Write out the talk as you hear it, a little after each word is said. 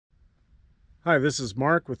Hi, this is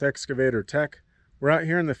Mark with Excavator Tek. We're out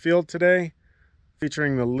here in the field today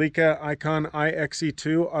featuring the Leica iCON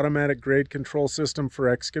ixE2 automatic grade control system for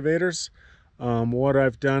excavators. What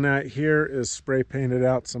I've done out here is spray painted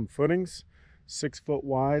out some footings 6 foot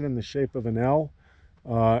wide in the shape of an L,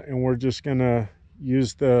 and we're just going to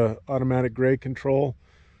use the automatic grade control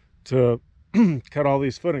to cut all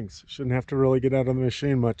these footings. Shouldn't have to really get out of the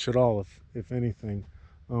machine much at all, if anything.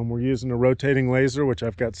 We're using a rotating laser, which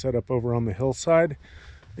I've got set up over on the hillside,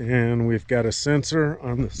 and we've got a sensor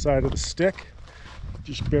on the side of the stick.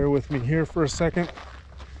 Just bear with me here for a second.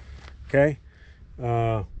 Okay,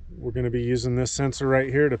 we're going to be using this sensor right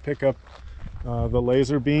here to pick up the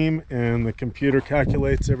laser beam, and the computer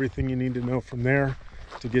calculates everything you need to know from there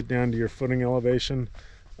to get down to your footing elevation.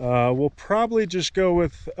 We'll probably just go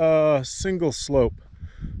with single slope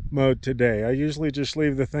mode today. I usually just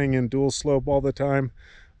leave the thing in dual slope all the time,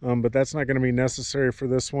 but that's not going to be necessary for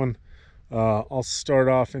this one. I'll start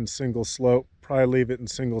off in single slope, probably leave it in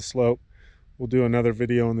single slope. We'll do another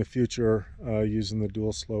video in the future using the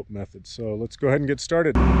dual slope method. So let's go ahead and get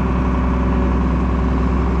started.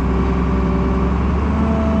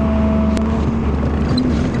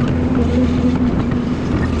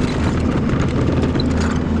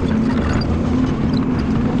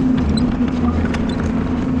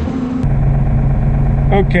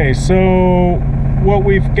 Okay, so what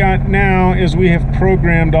we've got now is we have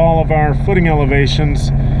programmed all of our footing elevations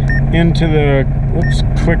into the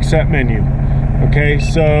quick set menu. Okay,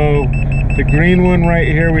 so the green one right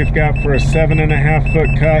here we've got for a 7.5 foot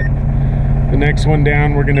cut. The next one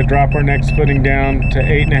down, we're going to drop our next footing down to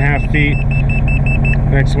 8.5 feet.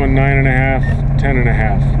 Next one 9.5,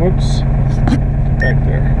 10.5. Whoops, back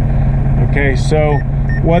there. Okay, so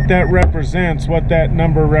what that represents, what that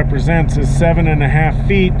number represents, is 7.5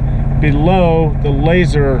 feet below the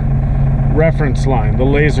laser reference line, the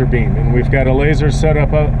laser beam. And we've got a laser set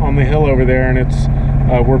up on the hill over there, and it's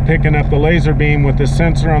we're picking up the laser beam with the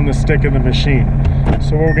sensor on the stick of the machine.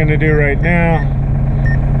 So what we're going to do right now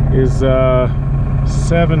is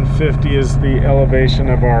 750 is the elevation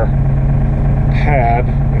of our pad,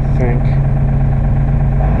 I think.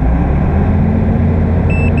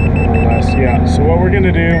 Yeah, so what we're going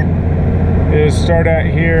to do is start out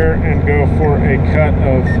here and go for a cut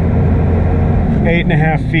of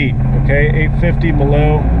 8.5 feet, okay, 850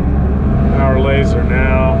 below our laser.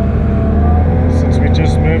 Now, since we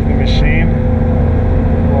just moved the machine, a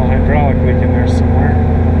little hydraulic leak in there somewhere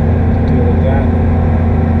to deal with that.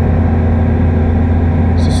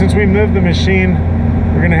 So since we moved the machine,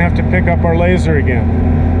 we're going to have to pick up our laser again.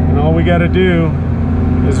 And all we got to do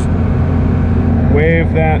is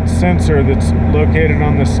wave that sensor that's located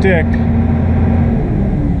on the stick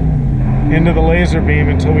into the laser beam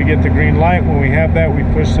until we get the green light. When we have that, we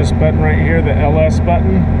push this button right here, the LS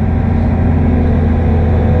button.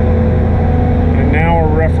 And now our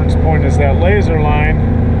reference point is that laser line.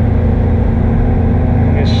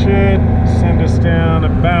 And it should send us down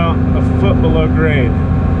about a foot below grade.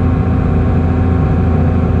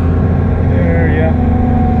 There, yeah.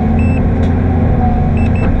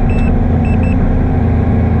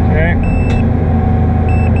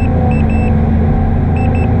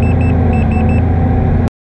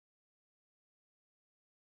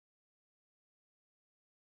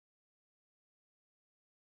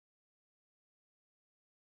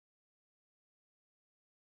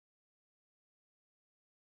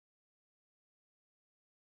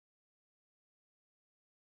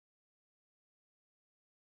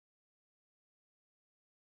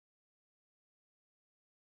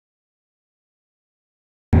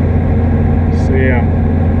 Yeah,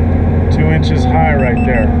 2 inches high right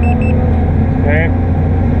there. Okay,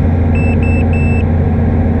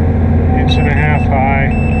 1.5 inches high.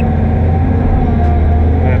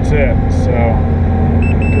 That's it. So,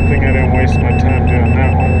 good thing I didn't waste my time doing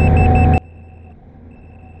that one.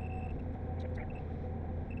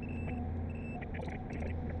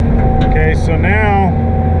 Okay, so now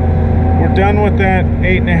we're done with that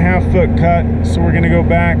 8.5 foot cut. So we're going to go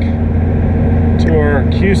back to our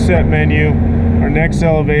Q set menu. Our next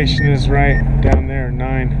elevation is right down there,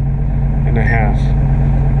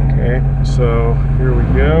 9.5. Okay, so here we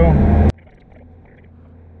go.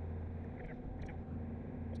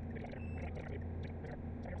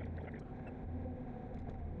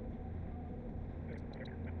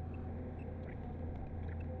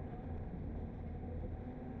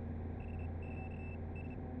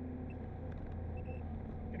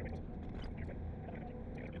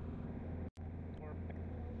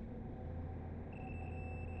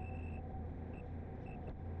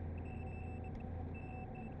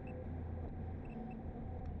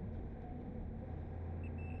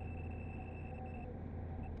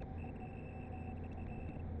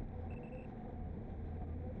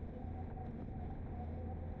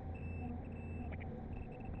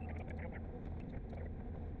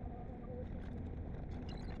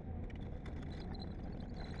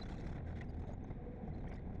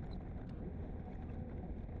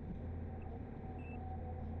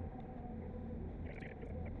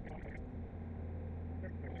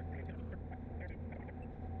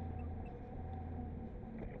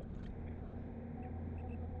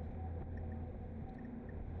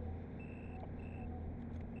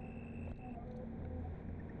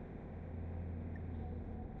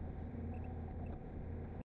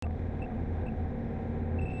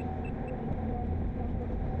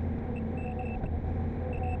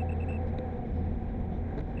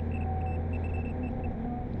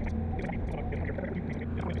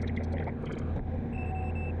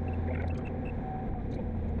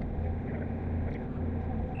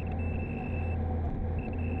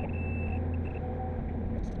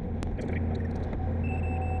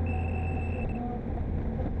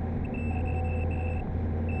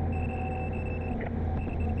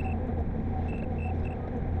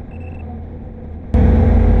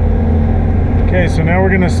 Okay, so now we're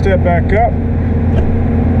going to step back up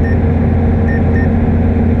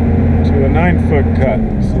to a 9-foot cut.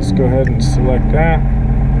 So let's go ahead and select that.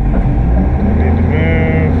 Don't need to move.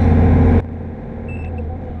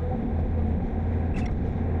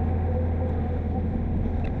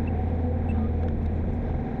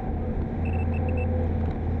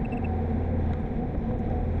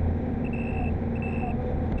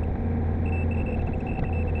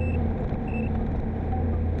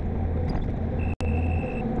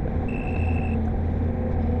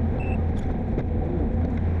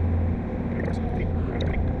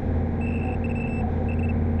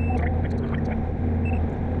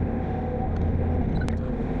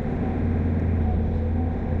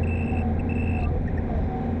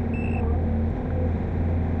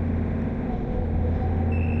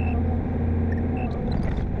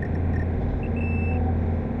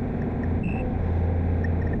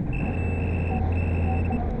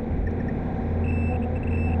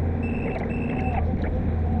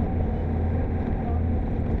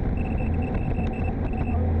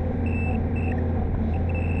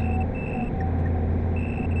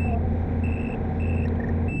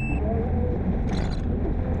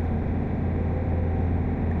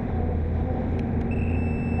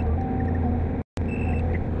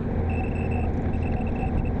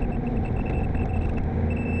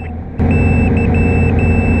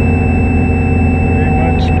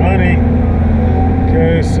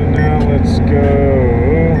 So now let's go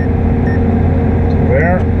to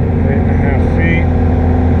there, 8.5 feet.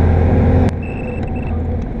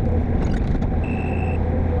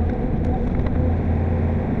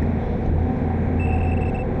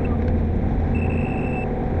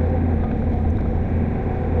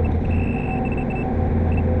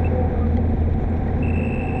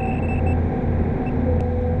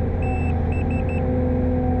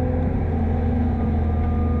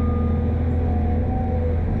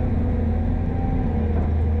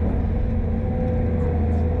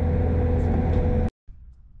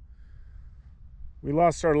 We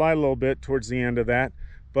lost our light a little bit towards the end of that,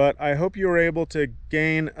 but I hope you were able to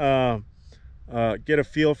gain get a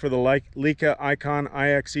feel for the Leica iCON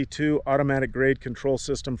ixE2 automatic grade control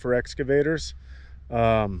system for excavators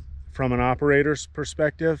from an operator's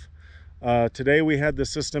perspective. Today we had the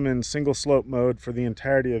system in single slope mode for the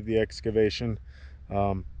entirety of the excavation.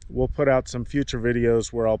 We'll put out some future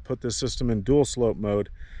videos where I'll put the system in dual slope mode,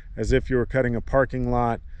 as if you were cutting a parking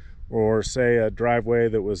lot or say a driveway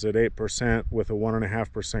that was at 8% with a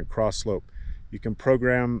 1.5% cross slope. You can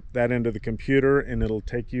program that into the computer and it'll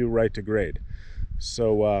take you right to grade.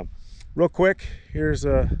 So real quick, here's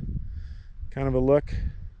a kind of a look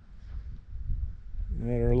at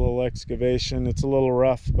our little excavation. It's a little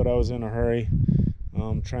rough, but I was in a hurry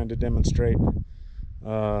trying to demonstrate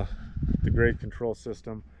the grade control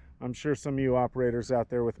system. I'm sure some of you operators out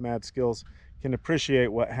there with mad skills can appreciate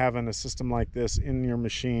what having a system like this in your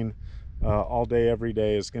machine all day, every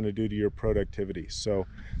day is going to do to your productivity. So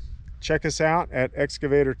check us out at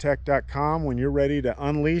excavatortek.com when you're ready to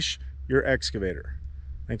unleash your excavator.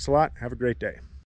 Thanks a lot. Have a great day.